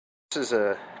This is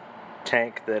a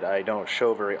tank that I don't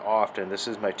show very often. This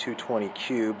is my 220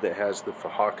 cube that has the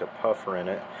Fahaka puffer in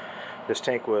it. This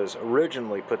tank was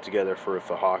originally put together for a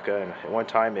Fahaka, and at one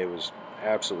time it was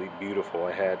absolutely beautiful.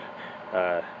 I had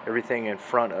everything in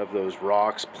front of those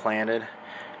rocks planted,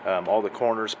 all the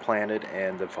corners planted,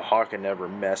 and the Fahaka never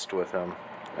messed with them.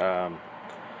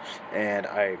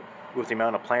 With the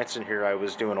amount of plants in here, I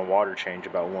was doing a water change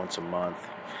about once a month.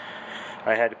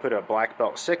 I had to put a black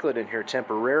belt cichlid in here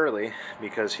temporarily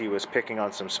because he was picking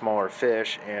on some smaller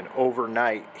fish, and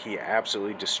overnight he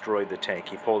absolutely destroyed the tank.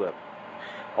 He pulled up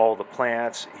all the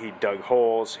plants, he dug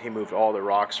holes, he moved all the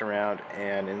rocks around,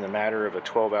 and in the matter of a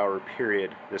 12-hour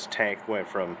period, this tank went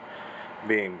from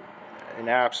being an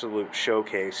absolute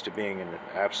showcase to being an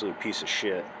absolute piece of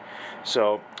shit.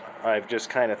 So I've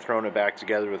just kind of thrown it back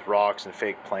together with rocks and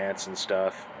fake plants and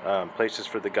stuff, places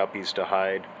for the guppies to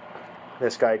hide.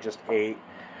 This guy just ate,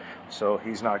 so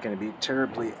he's not going to be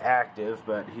terribly active,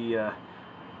 but he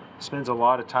spends a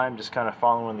lot of time just kind of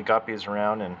following the guppies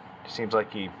around, and it seems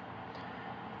like he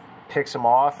picks them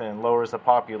off and lowers the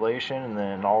population, and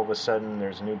then all of a sudden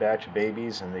there's a new batch of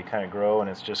babies and they kind of grow, and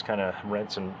it's just kind of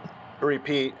rinse and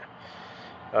repeat.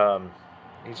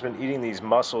 He's been eating these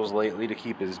mussels lately to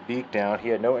keep his beak down. He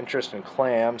had no interest in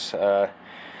clams. I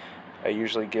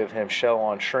usually give him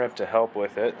shell-on shrimp to help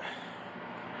with it.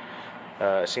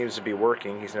 It seems to be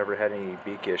working. He's never had any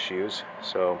beak issues.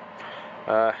 So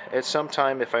at some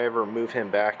time, if I ever move him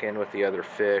back in with the other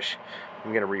fish, I'm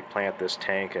going to replant this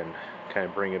tank and kind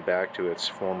of bring it back to its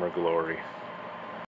former glory.